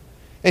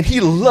 And he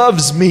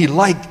loves me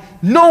like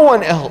no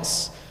one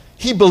else.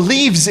 He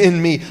believes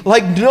in me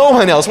like no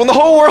one else. When the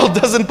whole world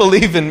doesn't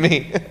believe in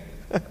me,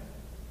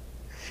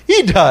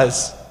 he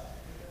does.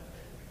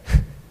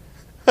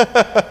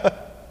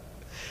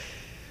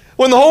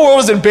 When the whole world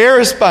was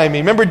embarrassed by me.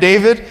 Remember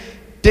David?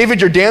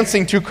 David, you're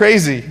dancing too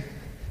crazy.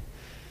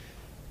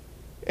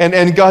 And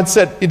David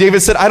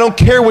said, I don't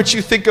care what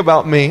you think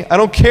about me. I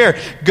don't care.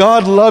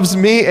 God loves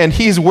me and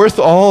he's worth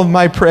all of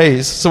my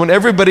praise. So when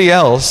everybody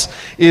else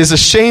is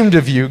ashamed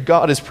of you,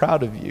 God is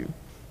proud of you.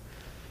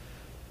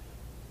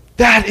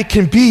 That it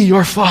can be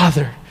your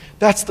Father.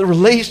 That's the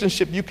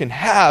relationship you can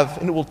have,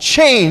 and it will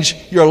change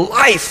your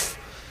life.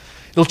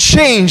 It'll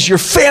change your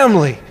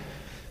family.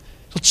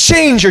 It'll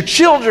change your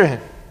children.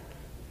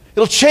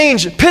 It'll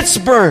change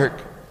Pittsburgh.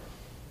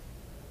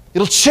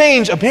 It'll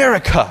change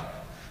America.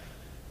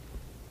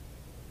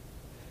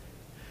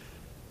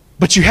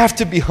 But you have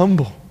to be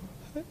humble.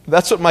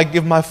 That's what I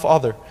give my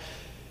father.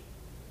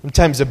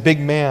 Sometimes a big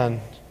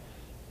man,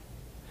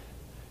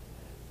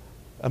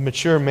 a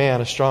mature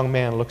man, a strong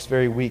man looks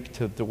very weak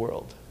to the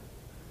world.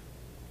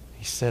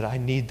 He said, I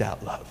need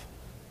that love.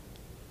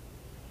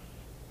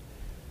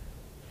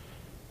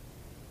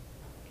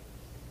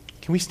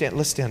 Can we stand?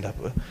 Let's stand up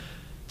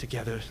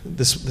together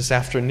this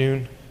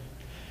afternoon.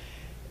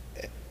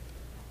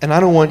 And I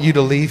don't want you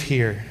to leave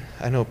here.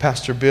 I know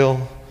Pastor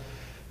Bill,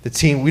 the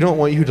team, we don't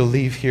want you to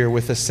leave here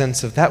with a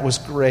sense of, that was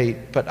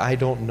great, but I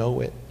don't know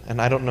it. And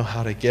I don't know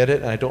how to get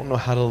it, and I don't know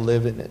how to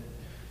live in it.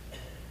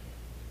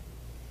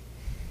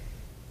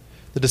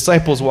 The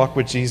disciples walked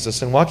with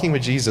Jesus, and walking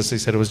with Jesus, he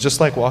said, it was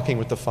just like walking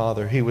with the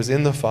Father. He was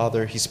in the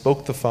Father. He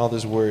spoke the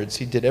Father's words.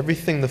 He did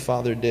everything the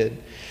Father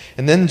did.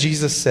 And then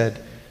Jesus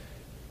said,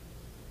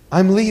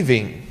 I'm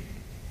leaving.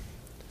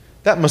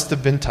 That must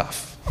have been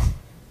tough.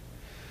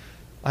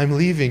 I'm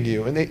leaving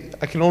you. And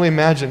I can only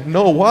imagine,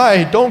 no,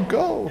 why? Don't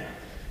go.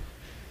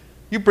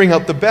 You bring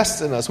out the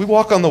best in us. We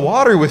walk on the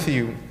water with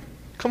you.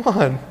 Come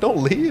on,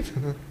 don't leave.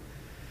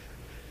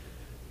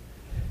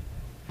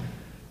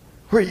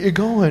 Where are you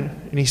going?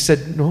 And he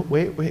said, no,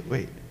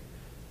 wait.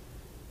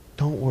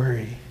 Don't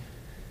worry.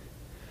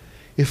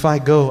 If I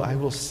go, I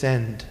will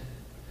send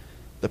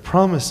the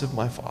promise of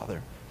my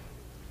Father.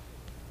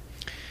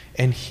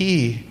 And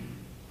He,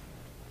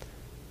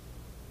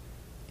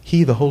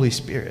 the Holy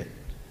Spirit,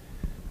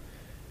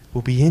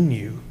 will be in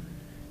you.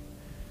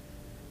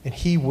 And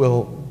He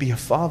will be a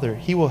Father.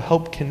 He will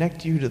help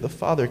connect you to the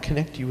Father,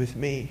 connect you with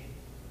me.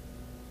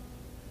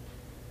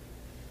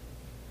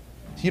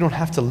 So you don't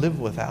have to live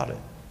without it.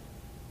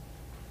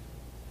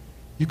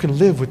 You can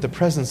live with the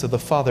presence of the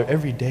Father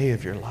every day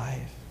of your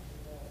life.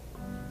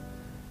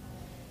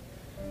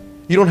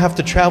 You don't have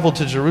to travel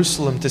to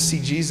Jerusalem to see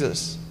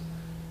Jesus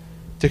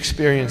to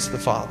experience the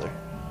Father.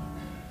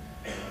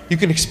 You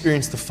can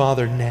experience the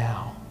Father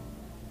now.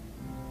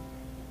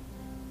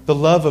 The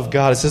love of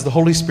God, it says the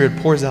Holy Spirit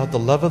pours out the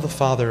love of the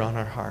Father on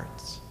our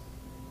hearts.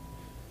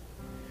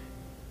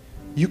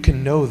 You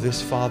can know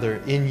this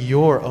Father in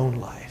your own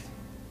life.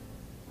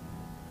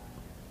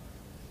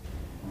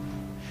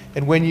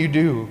 And when you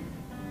do,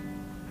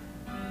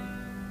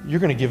 you're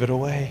going to give it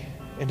away,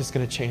 and it's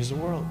going to change the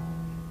world.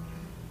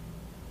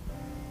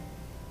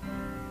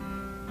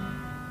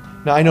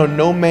 Now, I know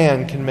no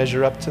man can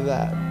measure up to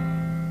that.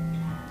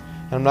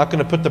 And I'm not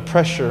going to put the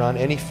pressure on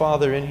any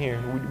father in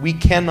here. We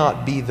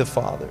cannot be the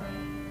Father.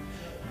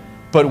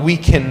 But we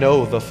can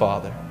know the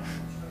Father.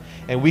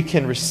 And we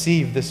can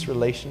receive this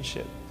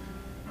relationship.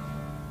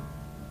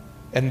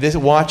 And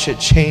watch it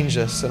change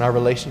us in our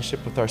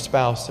relationship with our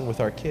spouse and with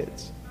our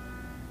kids.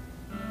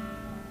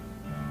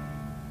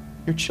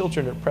 Your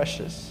children are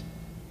precious.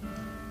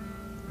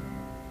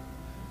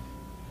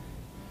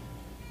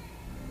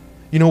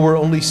 You know, we're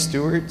only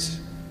stewards.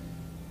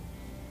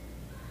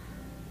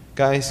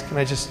 Guys, can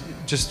I just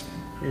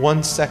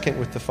 1 second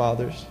with the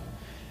fathers?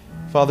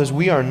 Fathers,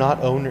 we are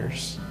not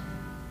owners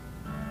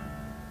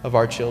of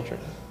our children.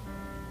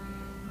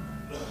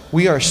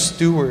 We are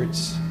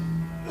stewards.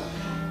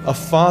 The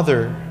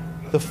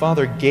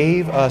Father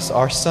gave us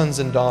our sons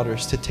and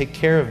daughters to take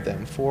care of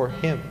them for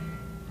Him.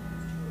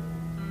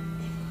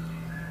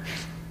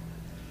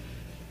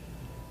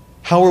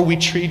 How are we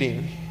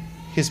treating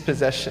His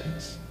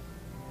possessions?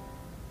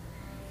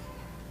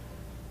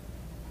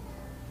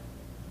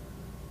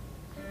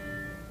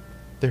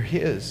 They're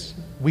His.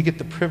 We get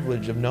the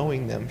privilege of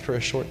knowing them for a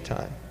short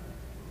time.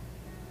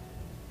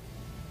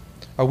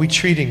 Are we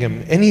treating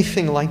Him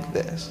anything like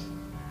this?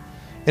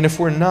 And if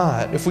we're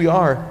not, if we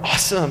are,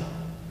 awesome.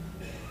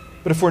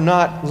 But if we're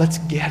not, let's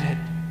get it.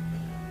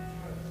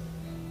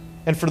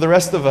 And for the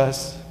rest of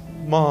us,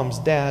 moms,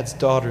 dads,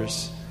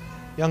 daughters,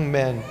 young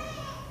men,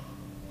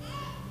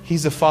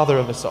 He's the Father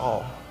of us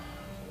all.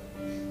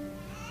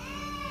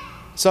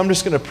 So I'm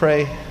just going to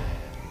pray.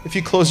 If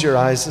you close your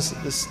eyes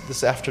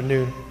this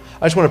afternoon,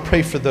 I just want to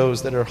pray for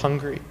those that are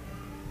hungry.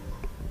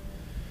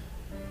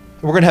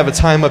 We're going to have a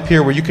time up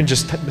here where you can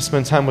just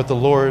spend time with the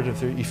Lord.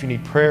 If you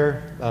need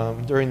prayer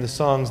during the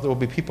songs, there will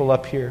be people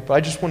up here. But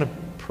I just want to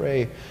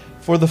pray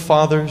for the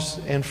fathers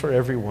and for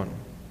everyone.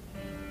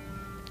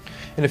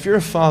 And if you're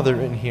a father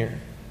in here,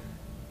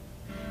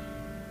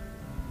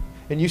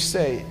 and you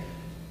say,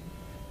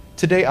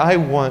 today I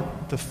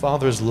want the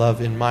Father's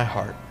love in my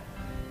heart,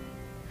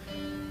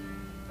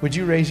 would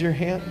you raise your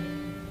hand?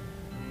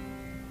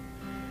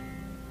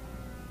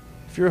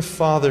 If you're a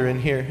father in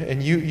here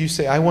and you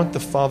say, I want the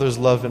Father's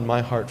love in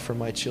my heart for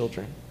my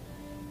children.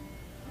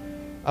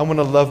 I want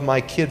to love my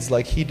kids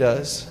like He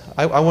does.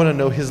 I want to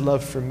know His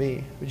love for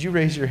me. Would you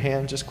raise your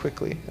hand just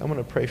quickly? I'm going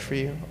to pray for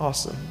you.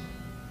 Awesome.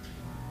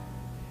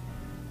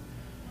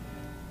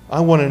 I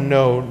want to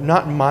know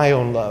not my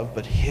own love,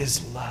 but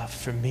His love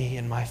for me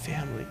and my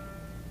family.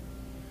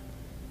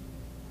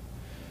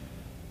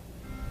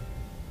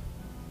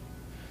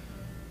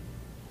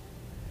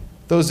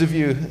 Those of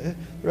you, the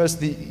rest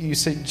of you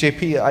say,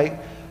 JP,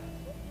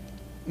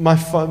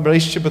 my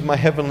relationship with my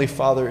Heavenly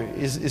Father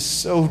is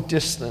so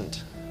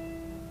distant.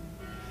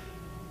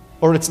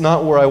 Or it's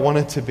not where I want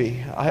it to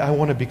be. I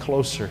want to be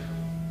closer.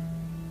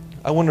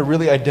 I want to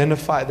really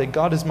identify that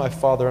God is my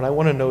Father, and I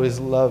want to know His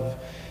love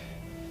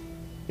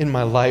in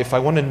my life. I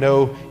want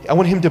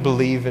Him to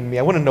believe in me.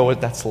 I want to know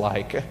what that's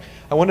like.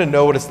 I want to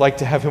know what it's like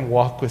to have Him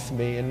walk with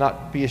me and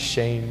not be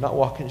ashamed, not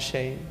walk in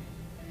shame.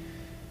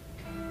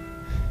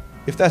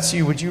 If that's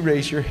you, would you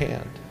raise your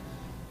hand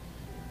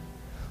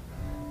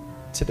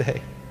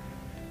today?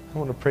 I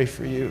want to pray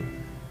for you.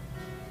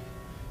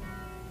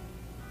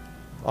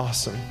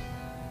 Awesome.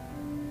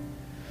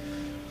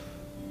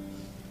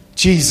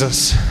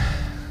 Jesus,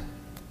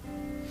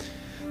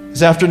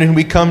 this afternoon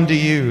we come to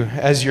you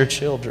as your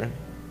children.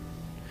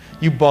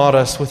 You bought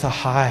us with a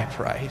high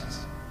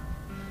price.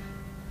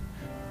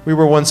 We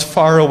were once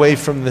far away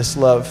from this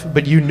love,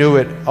 but you knew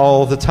it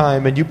all the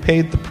time, and you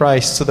paid the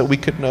price so that we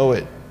could know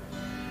it.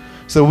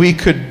 So we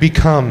could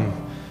become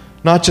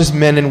not just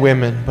men and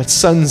women, but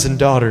sons and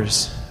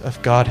daughters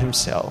of God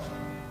Himself,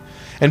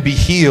 and be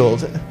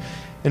healed,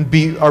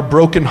 and our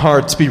broken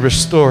hearts be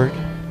restored.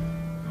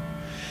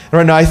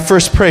 Right now, I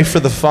first pray for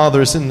the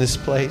fathers in this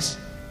place.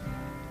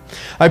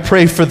 I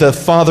pray for the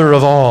Father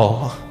of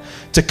all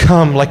to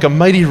come like a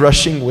mighty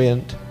rushing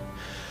wind.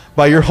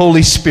 By your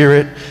Holy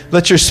Spirit,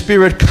 let your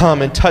Spirit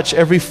come and touch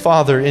every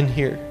father in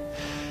here.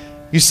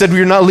 You said you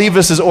would not leave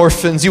us as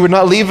orphans. You would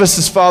not leave us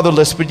as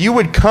fatherless, but you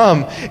would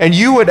come and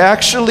you would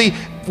actually,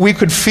 we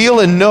could feel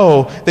and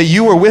know that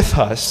you were with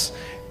us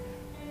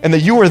and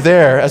that you were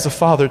there as a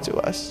father to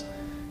us.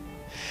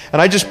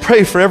 And I just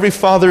pray for every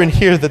father in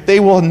here that they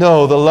will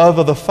know the love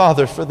of the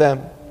Father for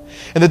them,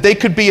 and that they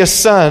could be a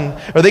son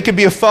or they could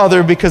be a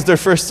father because they're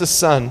first a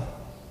son.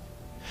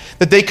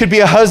 That they could be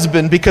a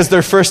husband because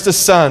they're first a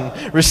son,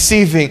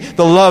 receiving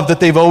the love that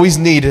they've always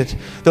needed,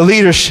 the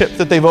leadership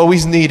that they've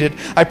always needed.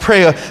 I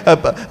pray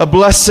a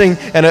blessing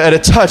and a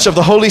touch of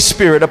the Holy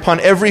Spirit upon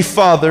every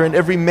father and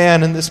every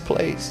man in this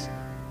place.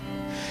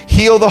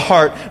 Heal the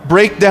heart,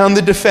 break down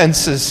the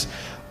defenses,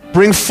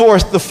 bring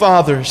forth the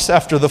fathers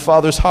after the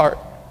Father's heart.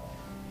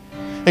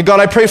 And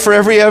God, I pray for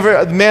every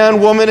man,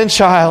 woman, and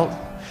child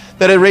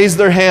that had raised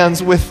their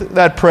hands with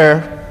that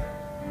prayer.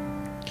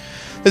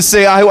 Let's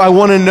say, I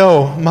want to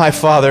know my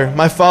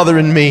Father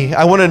in me.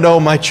 I want to know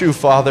my true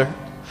Father,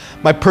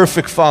 my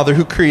perfect Father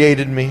who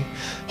created me.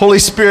 Holy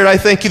Spirit, I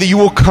thank you that you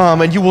will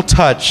come and you will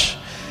touch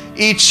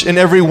each and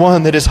every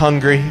one that is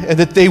hungry, and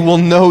that they will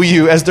know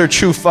you as their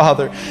true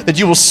Father, that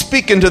you will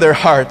speak into their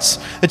hearts,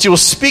 that you will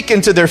speak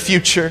into their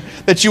future,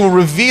 that you will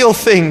reveal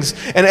things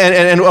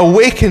and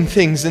awaken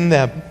things in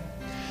them,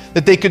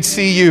 that they could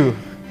see you,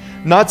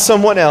 not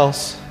someone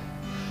else,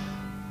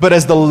 but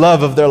as the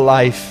love of their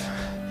life,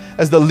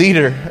 as the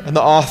leader and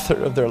the author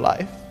of their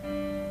life.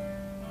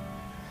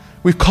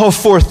 We call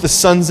forth the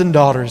sons and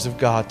daughters of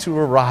God to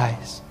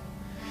arise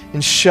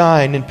and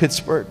shine in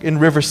Pittsburgh, in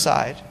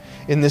Riverside,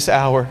 in this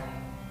hour.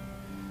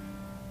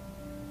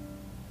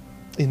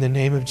 In the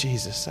name of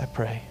Jesus, I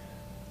pray.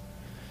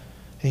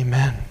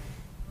 Amen.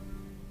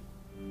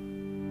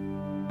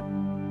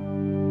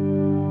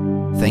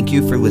 Thank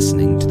you for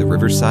listening to the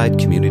Riverside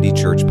Community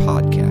Church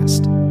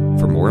podcast.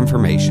 For more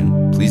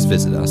information, please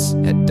visit us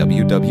at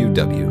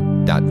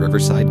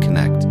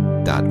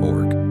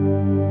www.riversideconnect.org.